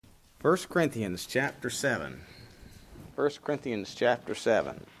1 Corinthians chapter 7. 1 Corinthians chapter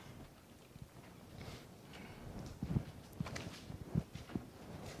 7.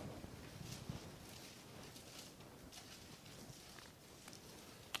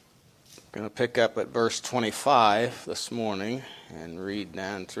 I'm going to pick up at verse 25 this morning and read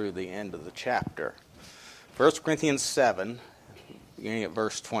down through the end of the chapter. 1 Corinthians 7, beginning at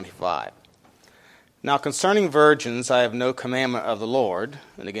verse 25. Now concerning virgins, I have no commandment of the Lord.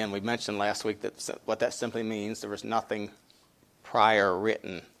 And again, we mentioned last week that what that simply means, there was nothing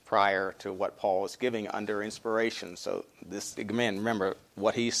written prior to what Paul was giving under inspiration. So this, again, remember,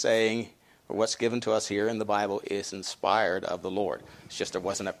 what he's saying, or what's given to us here in the Bible is inspired of the Lord. It's just there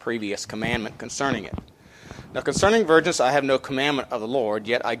wasn't a previous commandment concerning it. Now concerning virgins, I have no commandment of the Lord,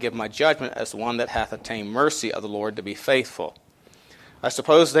 yet I give my judgment as one that hath obtained mercy of the Lord to be faithful. I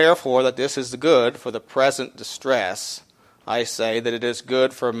suppose, therefore, that this is good for the present distress. I say that it is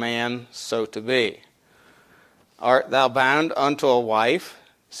good for a man so to be. Art thou bound unto a wife?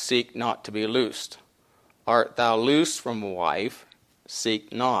 Seek not to be loosed. Art thou loosed from a wife?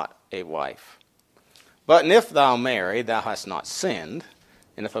 Seek not a wife. But if thou marry, thou hast not sinned.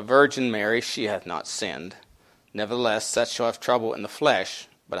 And if a virgin marry, she hath not sinned. Nevertheless, such shall have trouble in the flesh,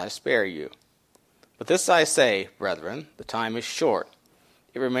 but I spare you. But this I say, brethren, the time is short.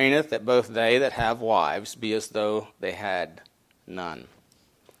 It remaineth that both they that have wives be as though they had none,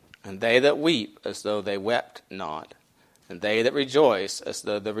 and they that weep as though they wept not, and they that rejoice as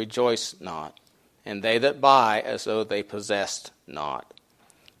though they rejoiced not, and they that buy as though they possessed not,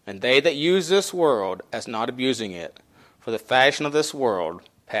 and they that use this world as not abusing it, for the fashion of this world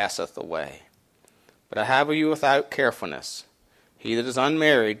passeth away. But I have you without carefulness. He that is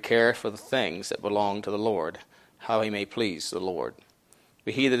unmarried careth for the things that belong to the Lord, how he may please the Lord.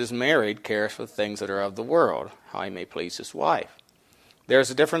 But he that is married careth for the things that are of the world, how he may please his wife. There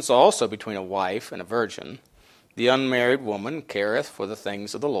is a difference also between a wife and a virgin. The unmarried woman careth for the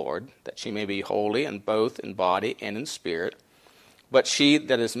things of the Lord, that she may be holy in both in body and in spirit. But she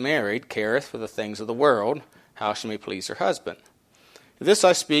that is married careth for the things of the world, how she may please her husband. This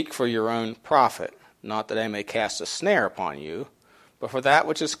I speak for your own profit, not that I may cast a snare upon you, but for that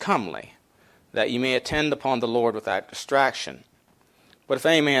which is comely, that ye may attend upon the Lord without distraction. But if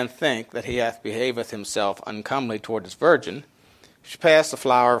any man think that he hath behaveth himself uncomely toward his virgin, if she pass the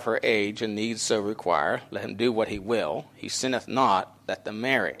flower of her age, and needs so require, let him do what he will. He sinneth not, let them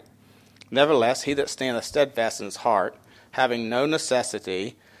marry. Nevertheless, he that standeth steadfast in his heart, having no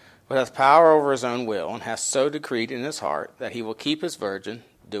necessity, but hath power over his own will, and hath so decreed in his heart that he will keep his virgin,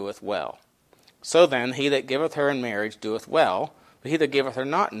 doeth well. So then, he that giveth her in marriage doeth well, but he that giveth her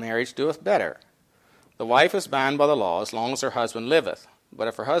not in marriage doeth better. The wife is bound by the law as long as her husband liveth. But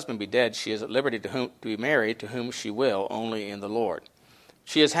if her husband be dead, she is at liberty to be married to whom she will, only in the Lord.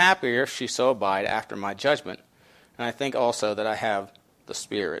 She is happier if she so abide after my judgment, and I think also that I have the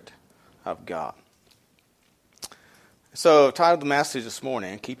Spirit of God. So I've titled the message this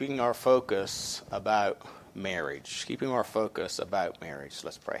morning, Keeping Our Focus About Marriage. Keeping our focus about marriage.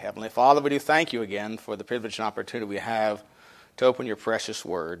 Let's pray. Heavenly Father, we do thank you again for the privilege and opportunity we have to open your precious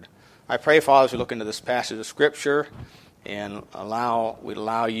word. I pray, Father, as we look into this passage of Scripture, and we'd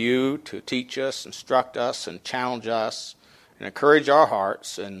allow you to teach us, instruct us, and challenge us, and encourage our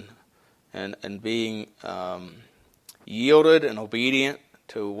hearts, and being yielded and obedient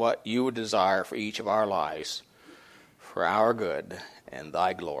to what you would desire for each of our lives, for our good and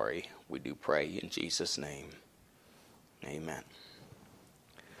thy glory. We do pray in Jesus' name. Amen.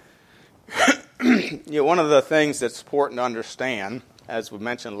 One of the things that's important to understand, as we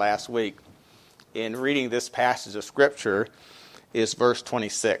mentioned last week, in reading this passage of Scripture is verse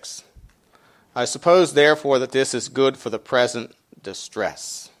 26. I suppose, therefore, that this is good for the present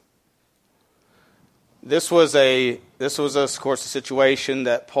distress. This was, of course, a situation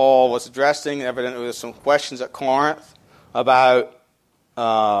that Paul was addressing. Evidently, there were some questions at Corinth about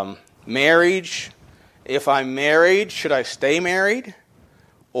marriage. If I'm married, should I stay married?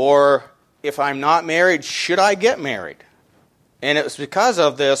 Or if I'm not married, should I get married? And it was because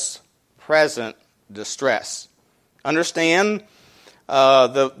of this present distress. Understand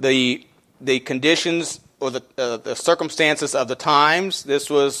the conditions or the circumstances of the times. This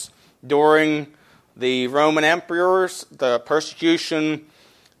was during the Roman emperors. The persecution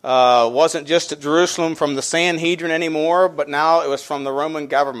wasn't just at Jerusalem from the Sanhedrin anymore, but now it was from the Roman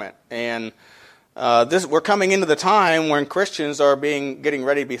government. And we're coming into the time when Christians are getting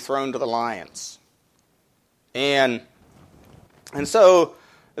ready to be thrown to the lions. And so,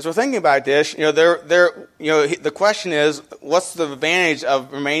 as we're thinking about this, the question is, what's the advantage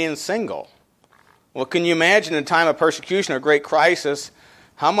of remaining single? Well, can you imagine in a time of persecution or great crisis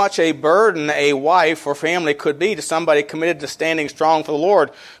how much a burden a wife or family could be to somebody committed to standing strong for the Lord.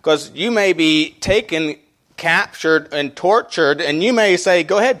 Because you may be taken, captured, and tortured, and you may say,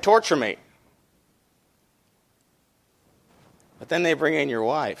 go ahead, torture me. But then they bring in your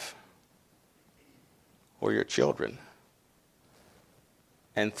wife or your children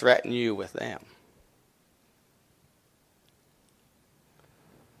and threaten you with them.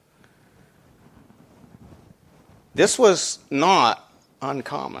 This was not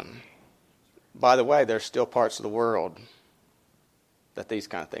uncommon. By the way, there's still parts of the world that these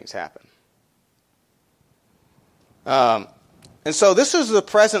kind of things happen. And so this is the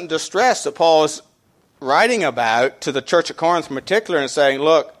present distress that Paul is writing about to the church at Corinth in particular, and saying,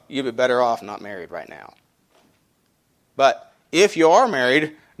 look, you'd be better off not married right now. But if you are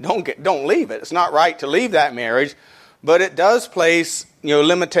married, don't leave it. It's not right to leave that marriage, but it does place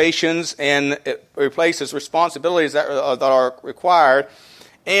limitations, and it replaces responsibilities that are required.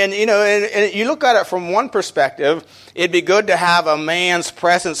 And and you look at it from one perspective, it'd be good to have a man's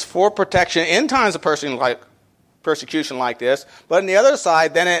presence for protection in times of persecution like this. But on the other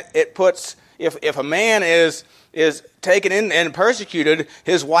side, then it puts, if a man is taken in and persecuted,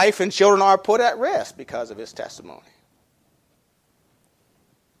 his wife and children are put at risk because of his testimony.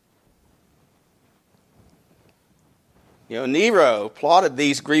 Nero plotted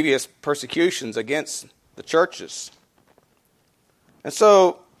these grievous persecutions against the churches. And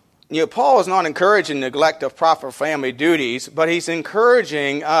so, Paul is not encouraging neglect of proper family duties, but he's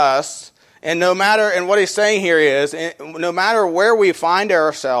encouraging us, and what he's saying here is, no matter where we find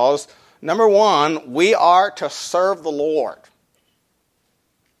ourselves, number one, we are to serve the Lord.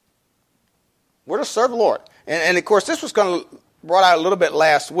 We're to serve the Lord. And of course, this was brought out a little bit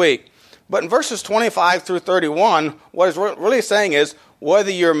last week. But in verses 25 through 31, what it's really saying is,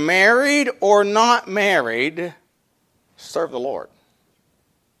 whether you're married or not married, serve the Lord.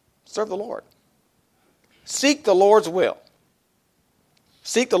 Serve the Lord. Seek the Lord's will.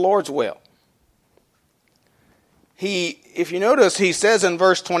 Seek the Lord's will. If you notice, he says in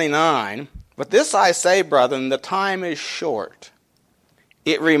verse 29, but this I say, brethren, the time is short.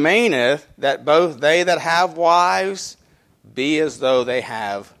 It remaineth that both they that have wives be as though they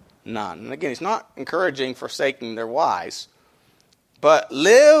have none. And again, he's not encouraging forsaking their wives, but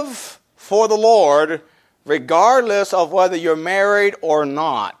live for the Lord regardless of whether you're married or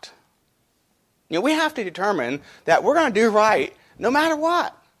not. We have to determine that we're going to do right no matter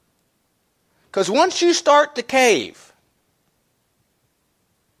what. Because once you start to cave,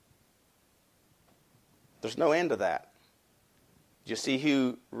 there's no end to that. Did you see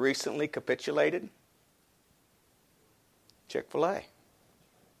who recently capitulated? Chick-fil-A.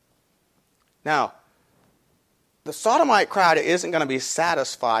 Now, the Sodomite crowd isn't going to be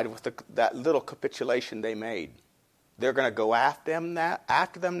satisfied with that little capitulation they made. They're going to go after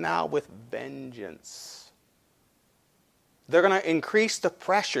them now with vengeance. They're going to increase the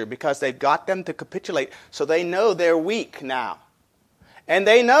pressure because they've got them to capitulate. So they know they're weak now. And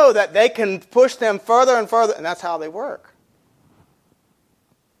they know that they can push them further and further, and that's how they work.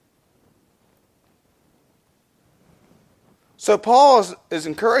 So Paul is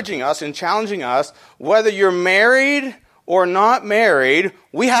encouraging us and challenging us, whether you're married or not married,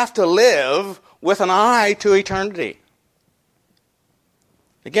 we have to live with an eye to eternity.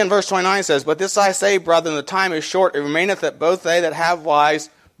 Again, verse 29 says, but this I say, brethren, the time is short. It remaineth that both they that have wives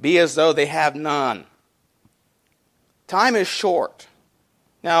be as though they have none. Time is short.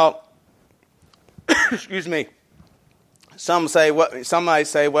 Now, excuse me, some might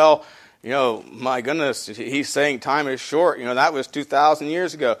say, well, my goodness, he's saying time is short. That was 2,000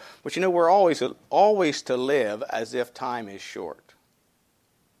 years ago. But we're always to live as if time is short.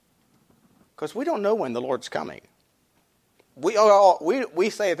 Because we don't know when the Lord's coming. We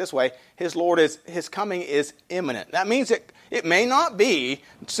say it this way, His coming is imminent. That means it may not be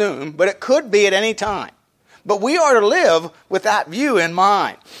soon, but it could be at any time. But we are to live with that view in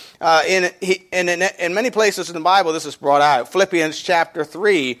mind. In many places in the Bible, this is brought out. Philippians chapter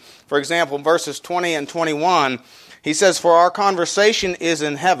 3, for example, verses 20 and 21, he says, for our conversation is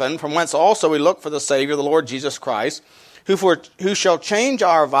in heaven, from whence also we look for the Savior, the Lord Jesus Christ, who shall change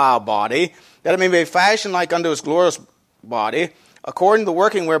our vile body, that it may be fashioned like unto his glorious body, according to the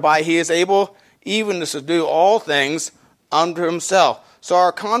working whereby he is able even to subdue all things unto himself. So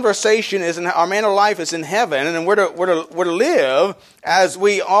our conversation our manner of life is in heaven, and we're to live as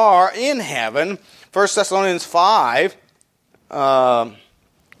we are in heaven. 1 Thessalonians 5, and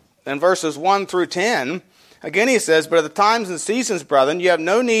verses 1 through 10. Again he says, but at the times and seasons, brethren, you have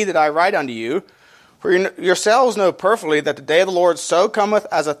no need that I write unto you, for yourselves know perfectly that the day of the Lord so cometh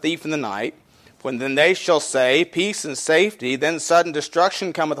as a thief in the night. When then they shall say, Peace and safety, then sudden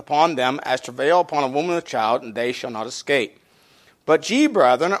destruction cometh upon them, as travail upon a woman with child, and they shall not escape. But ye,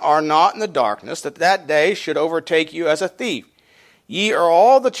 brethren, are not in the darkness, that that day should overtake you as a thief. Ye are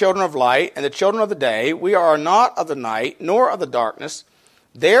all the children of light, and the children of the day. We are not of the night, nor of the darkness.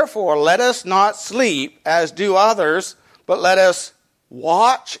 Therefore let us not sleep, as do others, but let us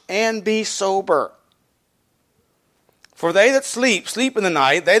watch and be sober. For they that sleep, sleep in the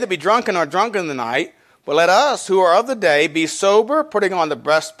night. They that be drunken are drunken in the night. But let us, who are of the day, be sober, putting on the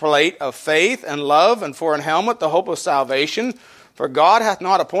breastplate of faith and love, and for an helmet the hope of salvation. For God hath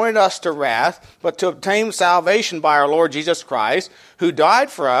not appointed us to wrath, but to obtain salvation by our Lord Jesus Christ, who died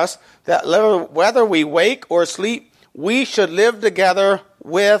for us, that whether we wake or sleep, we should live together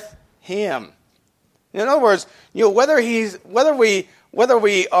with him. In other words, whether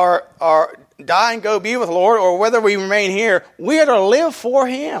we are die and go be with the Lord, or whether we remain here, we are to live for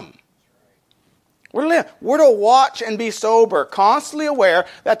him. We're to watch and be sober, constantly aware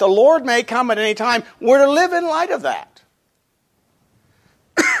that the Lord may come at any time. We're to live in light of that.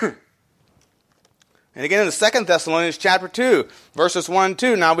 And again in the 2 Thessalonians chapter 2, verses 1 and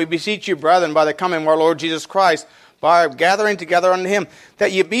 2, Now we beseech you, brethren, by the coming of our Lord Jesus Christ, by our gathering together unto him,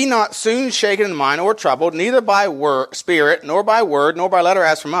 that ye be not soon shaken in mind or troubled, neither by spirit, nor by word, nor by letter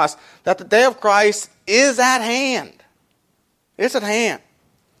as from us, that the day of Christ is at hand. It's at hand.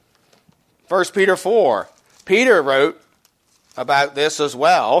 1 Peter 4. Peter wrote about this as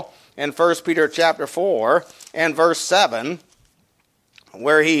well in 1 Peter chapter 4 and verse 7,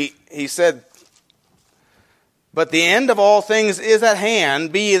 where he said, But the end of all things is at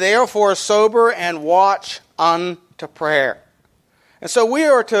hand. Be ye therefore sober and watch unto prayer. And so we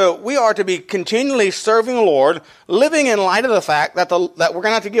are to be continually serving the Lord, living in light of the fact that we're going to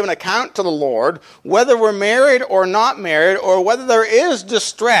have to give an account to the Lord, whether we're married or not married, or whether there is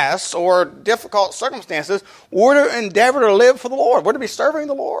distress or difficult circumstances. We're to endeavor to live for the Lord. We're to be serving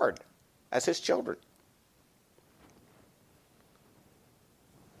the Lord as his children.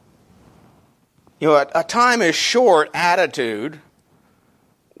 A time is short attitude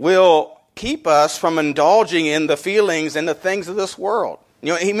will keep us from indulging in the feelings and the things of this world.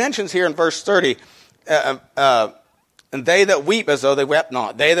 He mentions here in verse 30, and they that weep as though they wept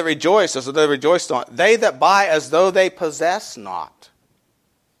not, they that rejoice as though they rejoiced not, they that buy as though they possess not.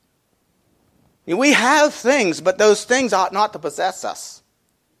 We have things, but those things ought not to possess us.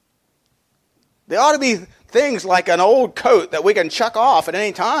 They ought to be things like an old coat that we can chuck off at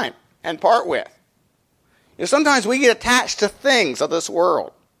any time and part with. Sometimes we get attached to things of this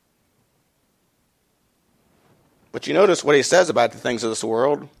world. But you notice what he says about the things of this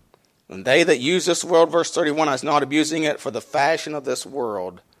world. And they that use this world, verse 31, is not abusing it, for the fashion of this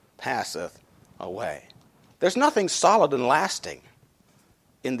world passeth away. There's nothing solid and lasting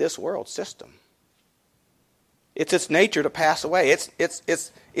in this world system. It's its nature to pass away.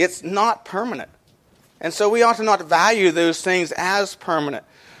 It's not permanent. And so we ought to not value those things as permanent.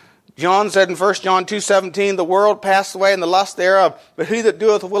 John said in 1 John 2:17, the world passeth away and the lust thereof, but he that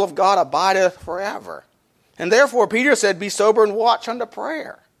doeth the will of God abideth forever. And therefore Peter said, Be sober and watch unto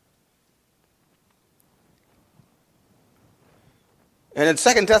prayer. And in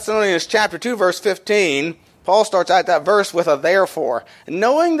 2 Thessalonians chapter 2, verse 15, Paul starts out that verse with a therefore.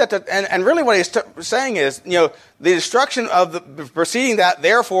 Knowing that, and really what he's saying is, the instruction of the preceding that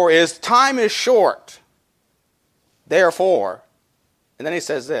therefore is, time is short. Therefore. And then he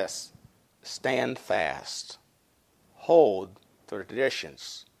says this, stand fast. Hold to the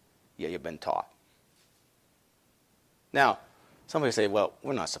traditions you've been taught. Now, somebody say, well,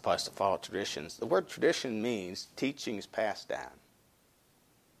 we're not supposed to follow traditions. The word tradition means teachings passed down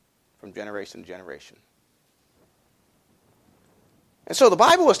from generation to generation. And so the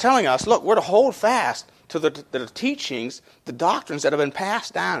Bible is telling us, look, we're to hold fast to the teachings, the doctrines that have been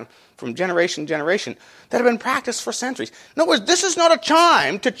passed down from generation to generation, that have been practiced for centuries. In other words, this is not a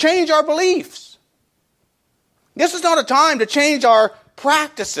time to change our beliefs. This is not a time to change our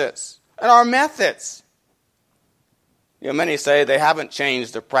practices and our methods. Many say they haven't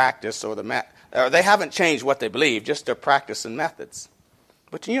changed their practice or they haven't changed what they believe, just their practice and methods.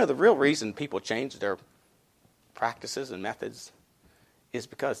 But the real reason people change their practices and methods is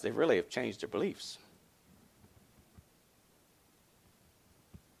because they really have changed their beliefs.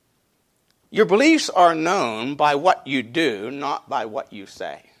 Your beliefs are known by what you do, not by what you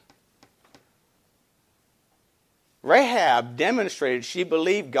say. Rahab demonstrated she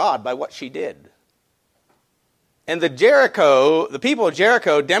believed God by what she did. And the people of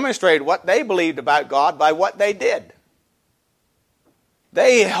Jericho demonstrated what they believed about God by what they did.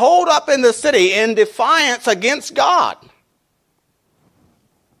 They holed up in the city in defiance against God.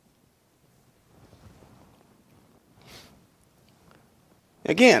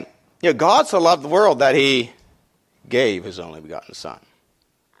 Again, God so loved the world that he gave his only begotten Son.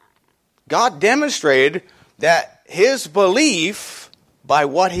 God demonstrated that his belief by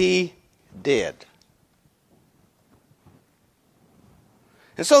what he did.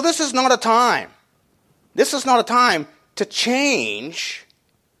 And so this is not a time. This is not a time to change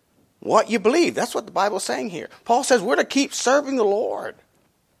what you believe. That's what the Bible is saying here. Paul says we're to keep serving the Lord.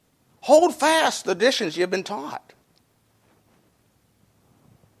 Hold fast the traditions you've been taught.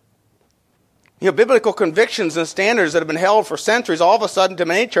 Biblical convictions and standards that have been held for centuries, all of a sudden to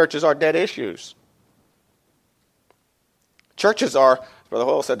many churches are dead issues. Churches are, as Brother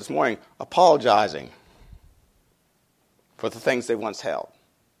Hoyle said this morning, apologizing for the things they once held.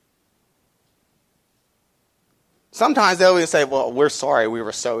 Sometimes they'll even say, well, we're sorry we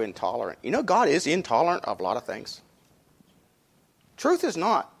were so intolerant. God is intolerant of a lot of things. Truth is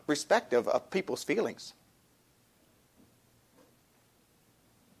not respective of people's feelings.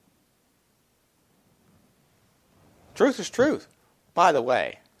 Truth is truth. By the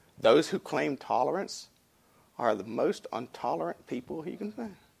way, those who claim tolerance are the most intolerant people you can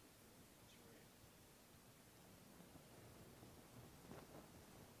find.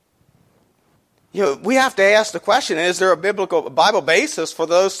 We have to ask the question, is there a Bible basis for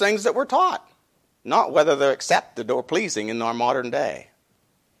those things that we're taught? Not whether they're accepted or pleasing in our modern day.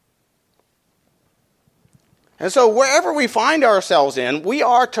 And so wherever we find ourselves in, we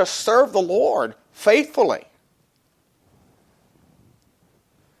are to serve the Lord faithfully.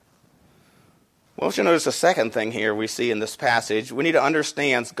 Well, if you notice the second thing here we see in this passage, we need to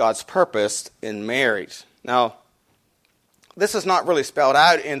understand God's purpose in marriage. Now, this is not really spelled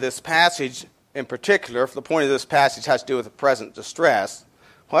out in this passage in particular. The point of this passage has to do with the present distress.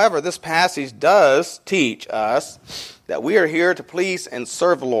 However, this passage does teach us that we are here to please and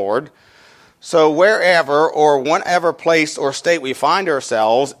serve the Lord. So wherever or whatever place or state we find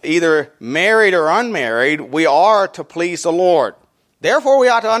ourselves, either married or unmarried, we are to please the Lord. Therefore, we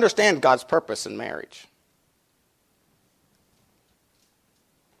ought to understand God's purpose in marriage.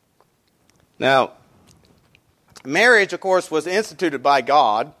 Now, marriage, of course, was instituted by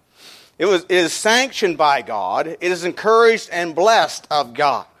God. It is sanctioned by God. It is encouraged and blessed of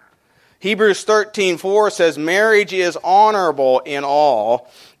God. Hebrews 13:4 says, marriage is honorable in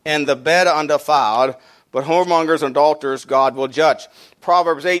all, and the bed undefiled, but whoremongers and adulterers God will judge.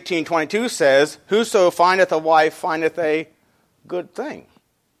 Proverbs 18:22 says, whoso findeth a wife findeth a good thing,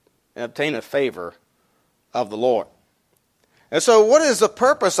 and obtaineth favor of the Lord. And so what is the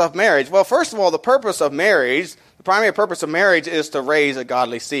purpose of marriage? Well, first of all, the primary purpose of marriage is to raise a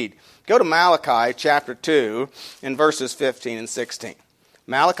godly seed. Go to Malachi chapter 2 and verses 15 and 16.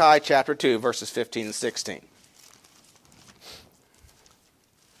 Malachi chapter 2, verses 15 and 16.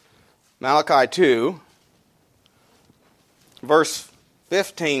 Malachi 2, verse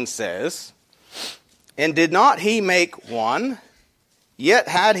 15 says, and did not he make one? Yet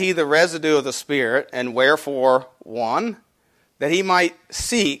had he the residue of the Spirit, and wherefore one? That he might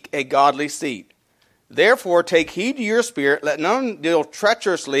seek a godly seed. Therefore take heed to your spirit, let none deal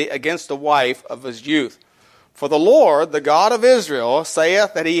treacherously against the wife of his youth. For the Lord, the God of Israel,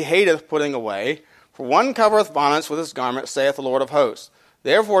 saith that he hateth putting away. For one covereth violence with his garment, saith the Lord of hosts.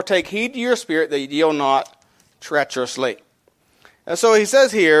 Therefore take heed to your spirit, that ye deal not treacherously. And so he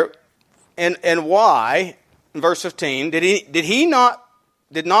says here, and why, in verse 15,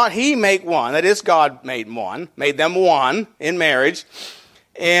 did not he make one? That is, God made them one in marriage.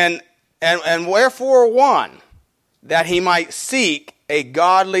 And wherefore one? That he might seek a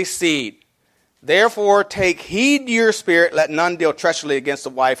godly seed. Therefore take heed to your spirit, let none deal treacherously against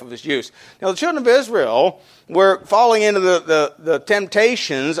the wife of his youth. Now the children of Israel were falling into the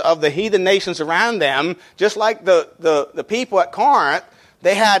temptations of the heathen nations around them, just like the people at Corinth.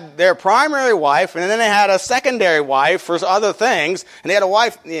 They had their primary wife, and then they had a secondary wife for other things. And they had a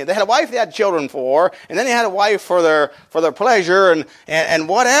wife they had children for, and then they had a wife for their pleasure and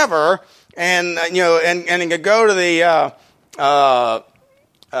whatever. And could go to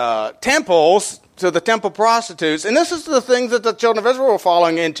the temples, to the temple prostitutes. And this is the things that the children of Israel were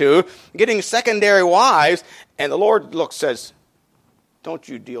falling into, getting secondary wives. And the Lord says, don't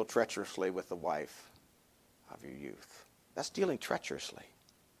you deal treacherously with the wife of your youth. That's dealing treacherously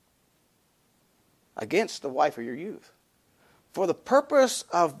against the wife of your youth. For the purpose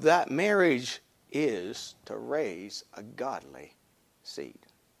of that marriage is to raise a godly seed.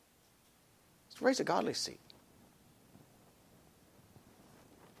 It's to raise a godly seed.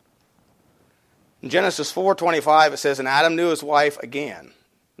 In Genesis 4:25 it says, and Adam knew his wife again.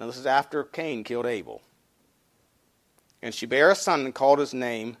 Now this is after Cain killed Abel. And she bare a son and called his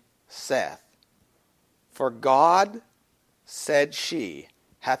name Seth. For God, said she,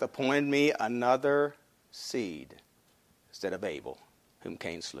 hath appointed me another seed instead of Abel, whom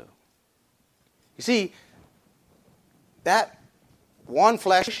Cain slew. You see, that one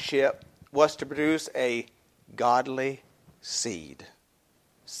relationship was to produce a godly seed,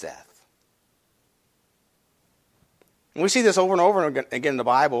 Seth. And we see this over and over again in the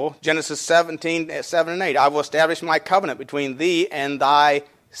Bible. Genesis 17, 7 and 8. I will establish my covenant between thee and thy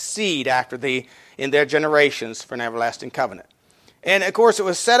seed after thee in their generations for an everlasting covenant. And of course it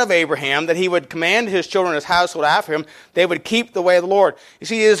was said of Abraham that he would command his children, his household after him, they would keep the way of the Lord. You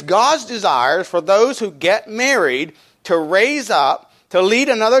see, it is God's desire for those who get married to raise up, to lead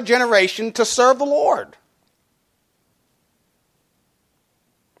another generation to serve the Lord.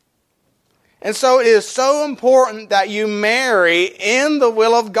 And so it is so important that you marry in the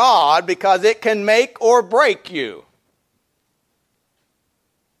will of God because it can make or break you.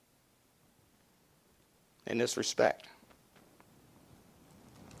 In this respect.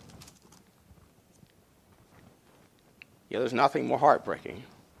 Yeah, there's nothing more heartbreaking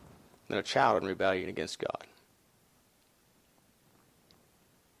than a child in rebellion against God.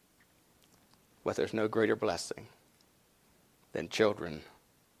 But there's no greater blessing than children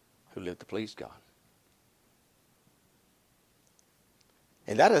who live to please God.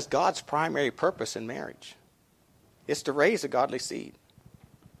 And that is God's primary purpose in marriage. It's to raise a godly seed.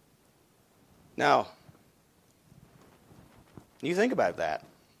 Now, you think about that.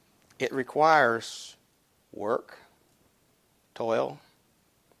 It requires work, toil,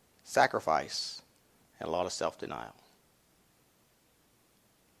 sacrifice, and a lot of self-denial.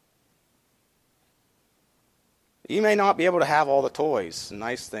 You may not be able to have all the toys and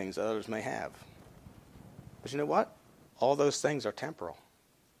nice things that others may have. But you know what? All those things are temporal.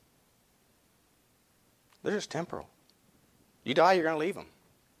 They're just temporal. You die, you're going to leave them.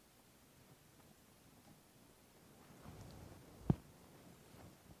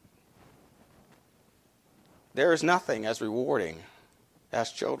 There is nothing as rewarding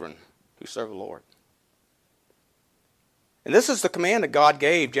as children who serve the Lord. And this is the command that God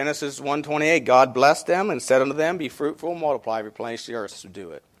gave. Genesis 1:28. God blessed them and said unto them, be fruitful, multiply, replenish the earth to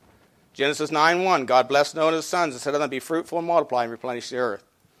do it. Genesis 9:1. God blessed Noah and his sons and said unto them, be fruitful and multiply and replenish the earth.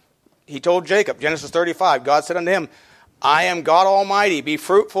 He told Jacob, Genesis 35, God said unto him, I am God Almighty, be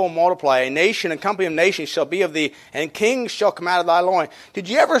fruitful and multiply. A nation and company of nations shall be of thee, and kings shall come out of thy loin. Did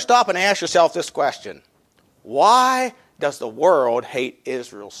you ever stop and ask yourself this question? Why does the world hate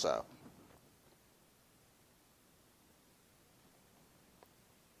Israel so?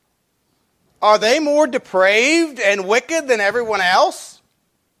 Are they more depraved and wicked than everyone else?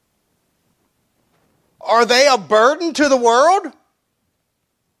 Are they a burden to the world?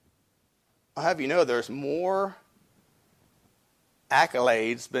 I'll have you know there's more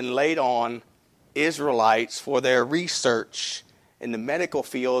accolades been laid on Israelites for their research in the medical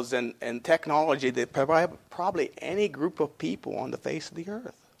fields and technology than probably any group of people on the face of the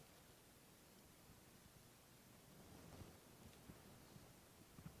earth.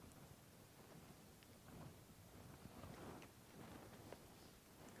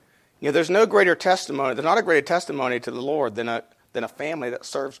 You know, there's no greater testimony, there's not a greater testimony to the Lord than a family that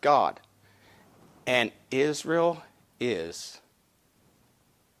serves God. And Israel is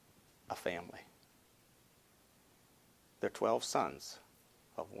a family. They're 12 sons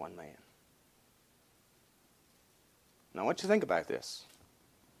of one man. Now I want you to think about this.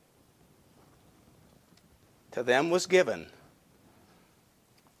 To them was given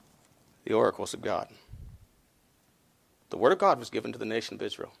the oracles of God. The word of God was given to the nation of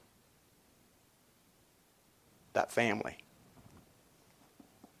Israel. That family.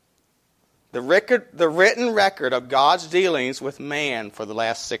 The written record of God's dealings with man for the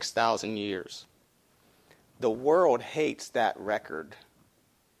last 6,000 years. The world hates that record.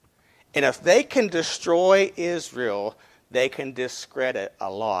 And if they can destroy Israel, they can discredit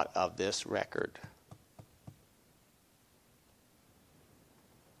a lot of this record.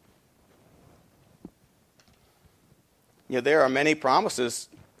 You know, there are many promises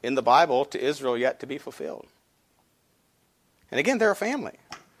in the Bible to Israel yet to be fulfilled. And again, they're a family.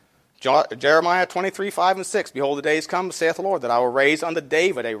 Jeremiah 23:5 and 6. Behold, the days come, saith the Lord, that I will raise unto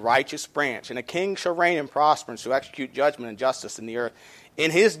David a righteous branch, and a king shall reign and prosper, and shall execute judgment and justice in the earth. In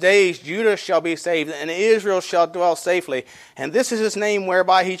his days Judah shall be saved, and Israel shall dwell safely. And this is his name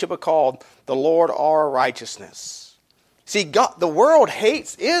whereby he shall be called, the Lord our righteousness. See, God, the world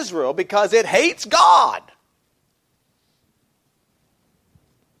hates Israel because it hates God.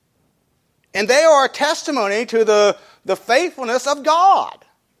 And they are a testimony to the faithfulness of God.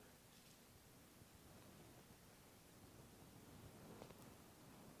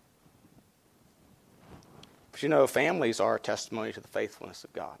 But you know, families are a testimony to the faithfulness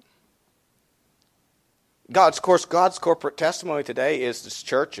of God. God's corporate testimony today is the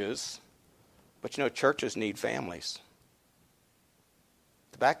churches. But you know, churches need families.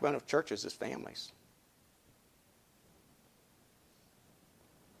 The backbone of churches is families.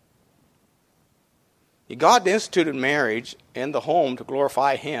 God instituted marriage in the home to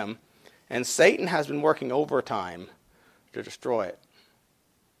glorify Him, and Satan has been working overtime to destroy it.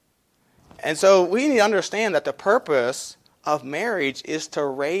 And so we need to understand that the purpose of marriage is to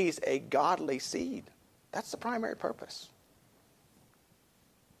raise a godly seed. That's the primary purpose.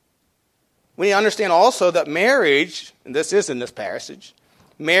 We need to understand also that marriage, and this is in this passage,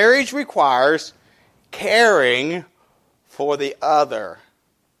 marriage requires caring for the other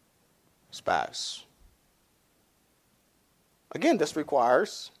spouse. Again, this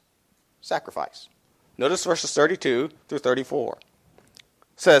requires sacrifice. Notice verses 32 through 34.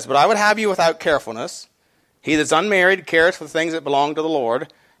 It says, "But I would have you without carefulness. He that is unmarried careth for the things that belong to the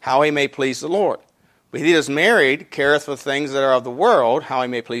Lord, how he may please the Lord. But he that is married careth for the things that are of the world, how he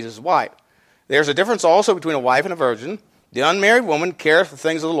may please his wife. There is a difference also between a wife and a virgin. The unmarried woman careth for the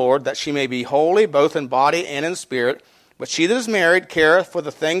things of the Lord, that she may be holy both in body and in spirit. But she that is married careth for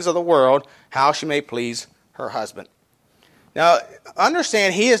the things of the world, how she may please her husband." Now,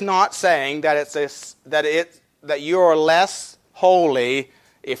 understand, he is not saying that you are less holy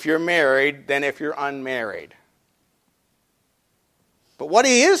if you're married than if you're unmarried. But what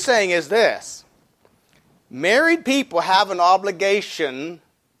he is saying is this: married people have an obligation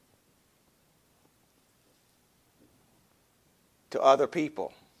to other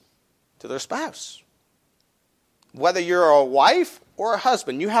people, to their spouse. Whether you're a wife or a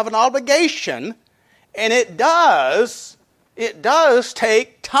husband, you have an obligation, and it does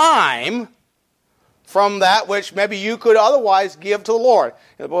take time from that which maybe you could otherwise give to the Lord.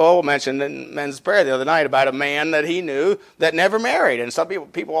 Well, mentioned in men's prayer the other night about a man that he knew that never married, and some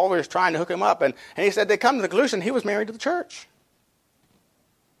people always trying to hook him up, and he said they come to the conclusion he was married to the church.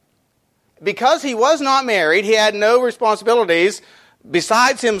 Because he was not married, he had no responsibilities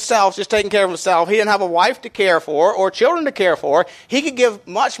besides himself, just taking care of himself. He didn't have a wife to care for or children to care for. He could give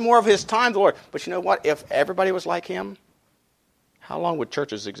much more of his time to the Lord. But you know what? If everybody was like him, how long would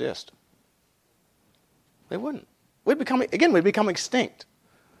churches exist? They wouldn't. We'd become extinct.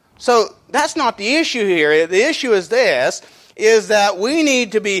 So that's not the issue here. The issue is this, is that we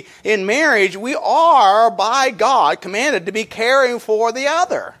need to be, in marriage, we are, by God, commanded to be caring for the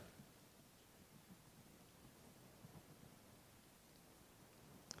other.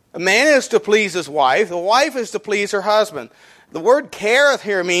 A man is to please his wife. The wife is to please her husband. The word careth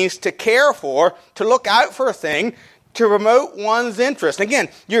here means to care for, to look out for a thing, to promote one's interest. Again,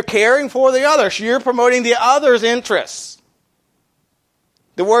 you're caring for the other. So you're promoting the other's interests.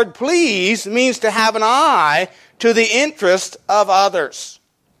 The word please means to have an eye to the interest of others.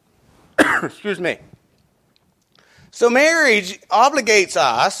 Excuse me. So marriage obligates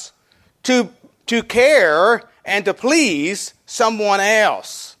us to care and to please someone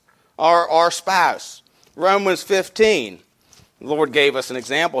else, our spouse. Romans 15. The Lord gave us an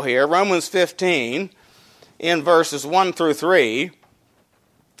example here. Romans 15, in verses 1 through 3,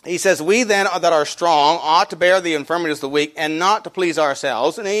 he says, "We then that are strong ought to bear the infirmities of the weak and not to please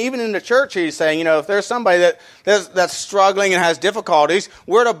ourselves." And even in the church, he's saying, if there's somebody that's struggling and has difficulties,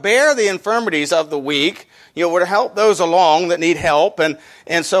 we're to bear the infirmities of the weak. We're to help those along that need help, and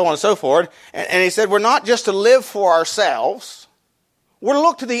so on and so forth. And he said, we're not just to live for ourselves. We're to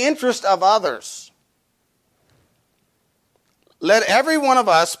look to the interest of others. "Let every one of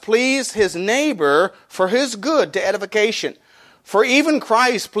us please his neighbor for his good to edification. For even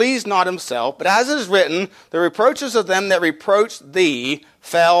Christ pleased not himself, but as it is written, the reproaches of them that reproached thee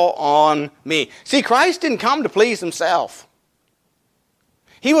fell on me." See, Christ didn't come to please himself.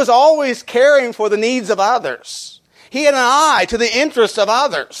 He was always caring for the needs of others. He had an eye to the interests of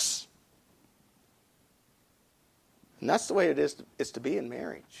others. And that's the way it's to be in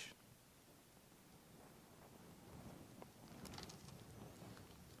marriage.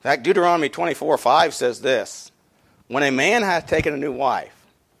 In fact, Deuteronomy 24:5 says this: "When a man hath taken a new wife,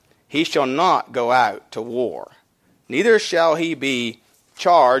 he shall not go out to war, neither shall he be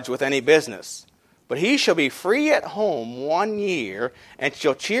charged with any business. But he shall be free at home 1 year, and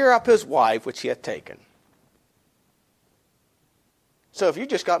shall cheer up his wife which he hath taken." So if you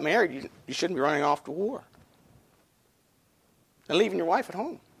just got married, you shouldn't be running off to war and leaving your wife at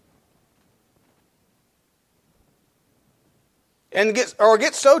home. And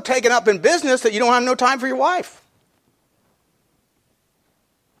get so taken up in business that you don't have no time for your wife.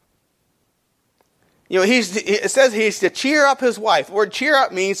 It says he's to cheer up his wife. The word cheer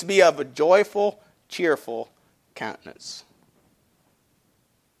up means to be of a joyful, cheerful countenance?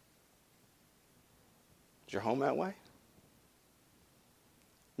 Is your home that way?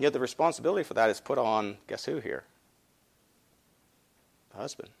 Yet the responsibility for that is put on, guess who here? The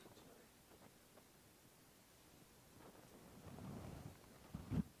husband.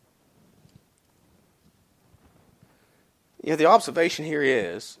 The observation here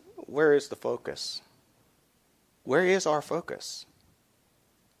is, where is the focus? Where is our focus?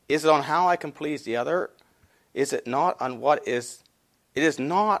 Is it on how I can please the other? Is it not on what is? It is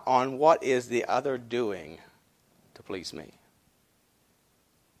not on what is the other doing to please me.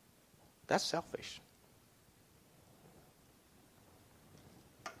 That's selfish.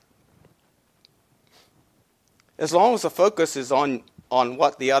 As long as the focus is on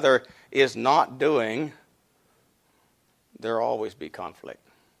what the other is not doing, there will always be conflict.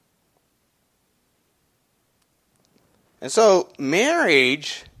 And so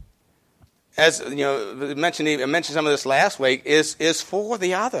marriage, as you know, I mentioned some of this last week, is for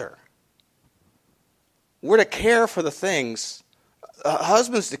the other. We're to care for the things. A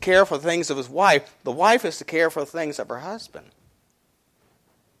husband's to care for the things of his wife. The wife is to care for the things of her husband.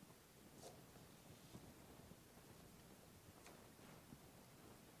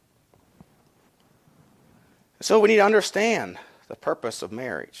 So we need to understand the purpose of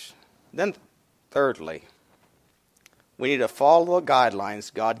marriage. Then, thirdly, we need to follow the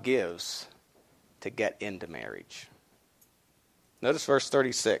guidelines God gives to get into marriage. Notice verse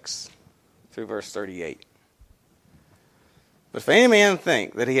 36 through verse 38. But if any man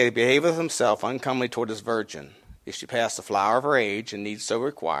think that he behaveth himself uncomely toward his virgin, if she pass the flower of her age, and need so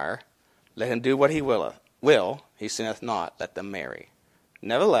require, let him do what he will, he sinneth not, let them marry.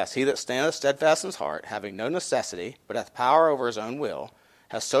 Nevertheless, he that standeth steadfast in his heart, having no necessity, but hath power over his own will,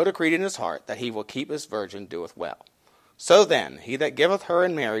 hath so decreed in his heart that he will keep his virgin, doeth well. So then, he that giveth her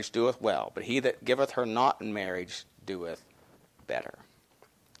in marriage doeth well, but he that giveth her not in marriage doeth better.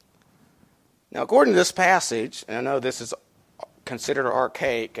 Now, according to this passage, and I know this is considered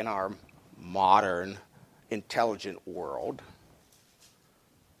archaic in our modern, intelligent world,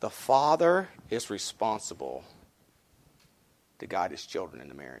 the father is responsible to guide his children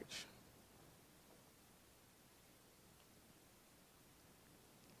into marriage.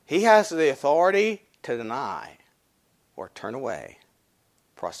 He has the authority to deny or turn away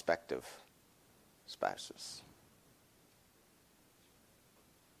prospective spouses.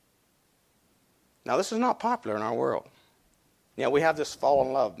 Now, this is not popular in our world. We have this fall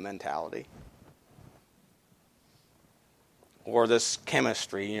in love mentality. Or this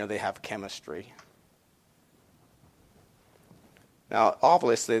chemistry, they have chemistry. Now,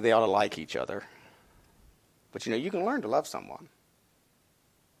 obviously, they ought to like each other. But, you can learn to love someone.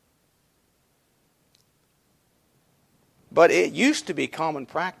 But it used to be common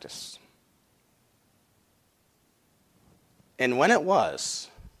practice. And when it was,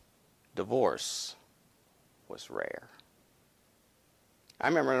 divorce was rare. I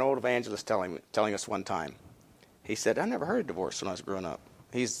remember an old evangelist telling us one time. He said, I never heard of divorce when I was growing up.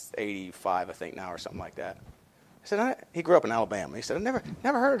 He's 85, I think, now, or something like that. He said, he grew up in Alabama. He said, I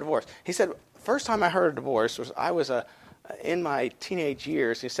never heard of divorce. He said, first time I heard of divorce was I was in my teenage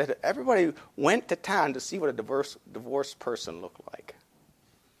years. He said, everybody went to town to see what a divorced person looked like.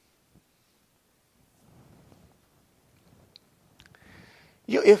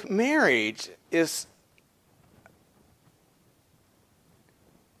 If marriage is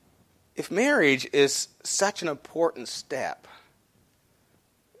such an important step,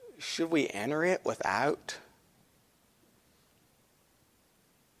 should we enter it without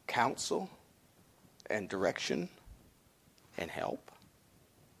counsel and direction and help?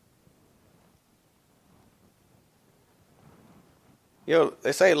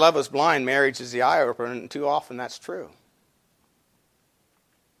 They say love is blind, marriage is the eye opener, and too often that's true.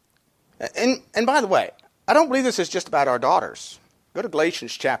 And by the way, I don't believe this is just about our daughters. Go to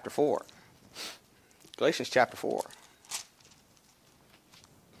Galatians chapter 4. Galatians chapter 4.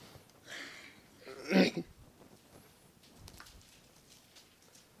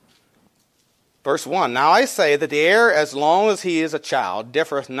 Verse 1, Now I say that the heir, as long as he is a child,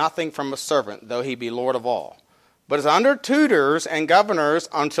 differeth nothing from a servant, though he be Lord of all, but is under tutors and governors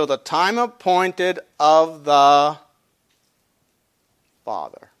until the time appointed of the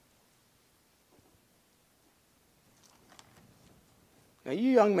father. Now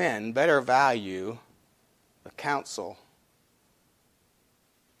you young men better value the counsel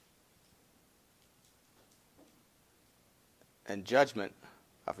and judgment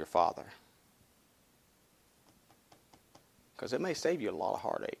of your father, because it may save you a lot of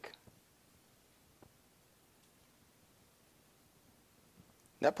heartache.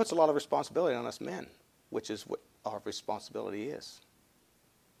 That puts a lot of responsibility on us men. which is what our responsibility is.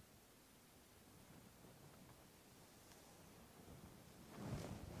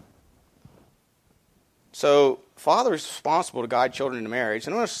 So, father is responsible to guide children into marriage.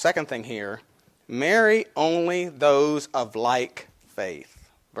 And notice the second thing here. Marry only those of like faith.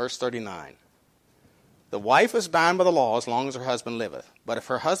 Verse 39. The wife is bound by the law as long as her husband liveth. But if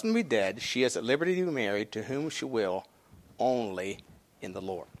her husband be dead, she is at liberty to be married to whom she will, only in the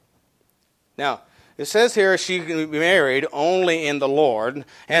Lord. Now, it says here she can be married only in the Lord.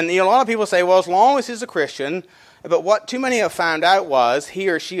 And a lot of people say, well, as long as he's a Christian. But what too many have found out was he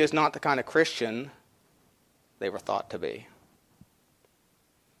or she is not the kind of Christian they were thought to be.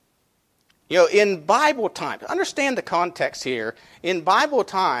 In Bible times, understand the context here. In Bible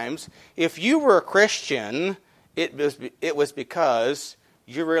times, if you were a Christian, it was because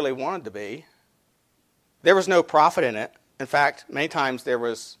you really wanted to be. There was no profit in it. In fact, many times there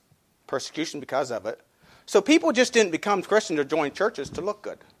was persecution because of it. So people just didn't become Christians or join churches to look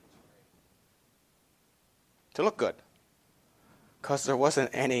good. To look good. Because there wasn't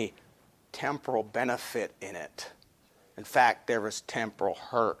any temporal benefit in it. In fact, there was temporal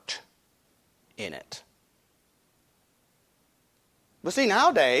hurt in it. But see,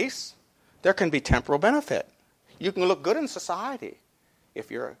 nowadays, there can be temporal benefit. You can look good in society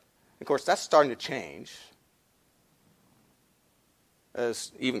if you're... Of course, that's starting to change.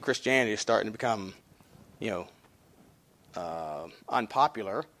 As even Christianity is starting to become,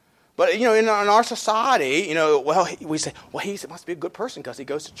 unpopular. But, in our society, we say, well, he must be a good person because he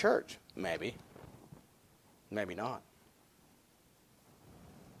goes to church. Maybe. Maybe not.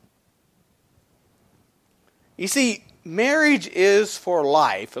 You see, marriage is for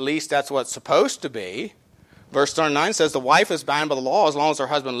life. At least that's what it's supposed to be. Verse 39 says, the wife is bound by the law as long as her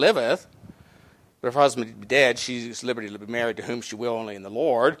husband liveth. But if her husband be dead, she is liberty to be married to whom she will, only in the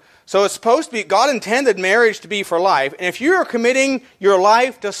Lord. So it's supposed to be, God intended marriage to be for life. And if you are committing your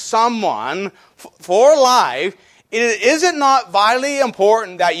life to someone for life, is it not vitally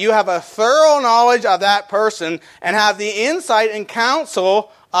important that you have a thorough knowledge of that person and have the insight and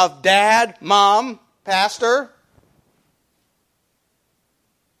counsel of dad, mom, pastor,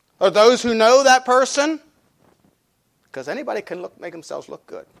 or those who know that person? Because anybody can make themselves look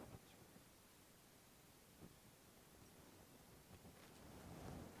good.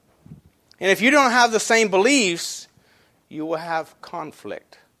 And if you don't have the same beliefs, you will have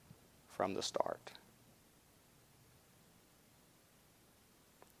conflict from the start.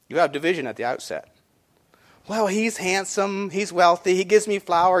 You have division at the outset. Well, he's handsome, he's wealthy, he gives me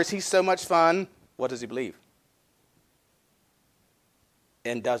flowers, he's so much fun. What does he believe?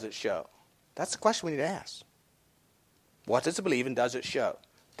 And does it show? That's the question we need to ask. What does he believe and does it show?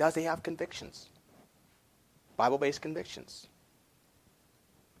 Does he have convictions? Bible-based convictions.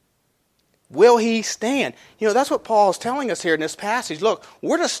 Will he stand? That's what Paul is telling us here in this passage. Look,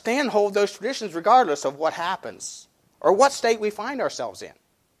 we're to stand hold those traditions regardless of what happens or what state we find ourselves in.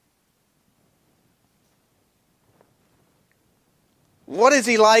 What is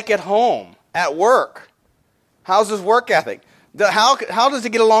he like at home, at work? How's his work ethic? How does he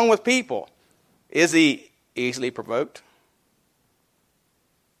get along with people? Is he easily provoked?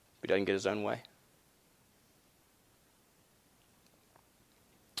 If he doesn't get his own way?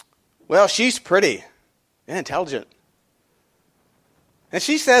 Well, she's pretty and intelligent. And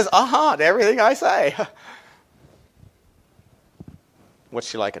she says, to everything I say. What's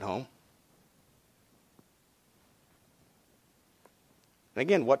she like at home? And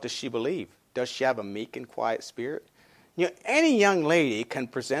again, what does she believe? Does she have a meek and quiet spirit? Any young lady can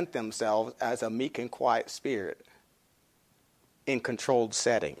present themselves as a meek and quiet spirit in controlled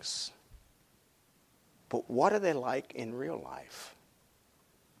settings. But what are they like in real life?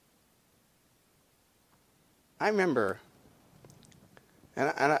 I remember,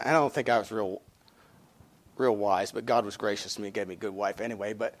 and I don't think I was real wise, but God was gracious to me and gave me a good wife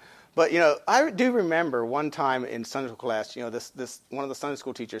anyway. But I do remember one time in Sunday school class, this one of the Sunday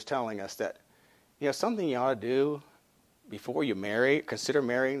school teachers telling us that, something you ought to do before you consider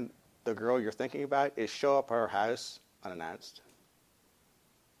marrying the girl you're thinking about, is show up at her house unannounced.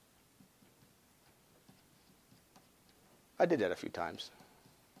 I did that a few times.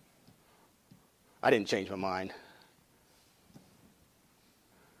 I didn't change my mind.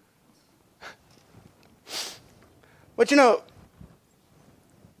 But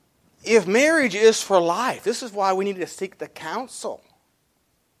if marriage is for life, this is why we need to seek the counsel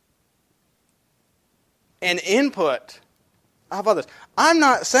and input of others. I'm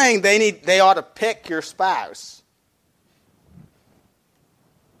not saying they ought to pick your spouse.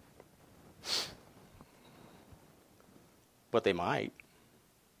 But they might.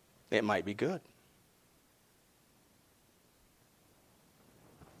 It might be good.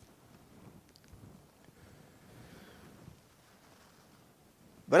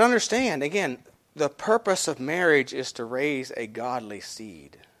 But understand, again, the purpose of marriage is to raise a godly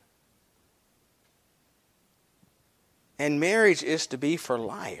seed. And marriage is to be for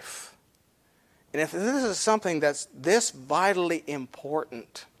life. And if this is something that's this vitally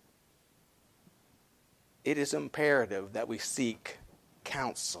important, it is imperative that we seek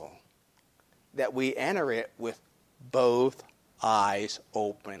counsel, that we enter it with both eyes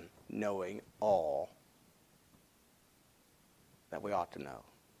open, knowing all that we ought to know.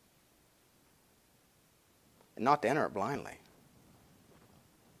 And not to enter it blindly.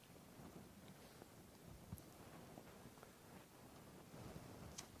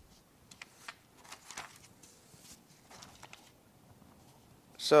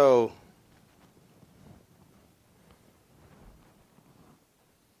 So,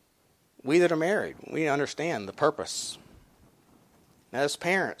 we that are married, we understand the purpose. As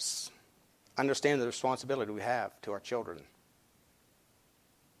parents, understand the responsibility we have to our children,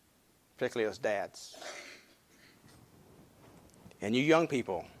 particularly as dads. And you young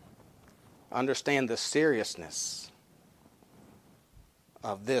people, understand the seriousness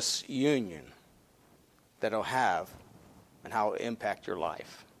of this union that it'll have and how it will impact your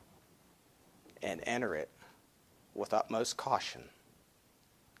life. And enter it with utmost caution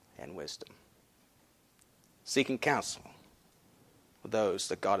and wisdom, seeking counsel with those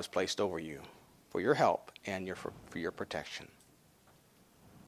that God has placed over you for your help and for your protection.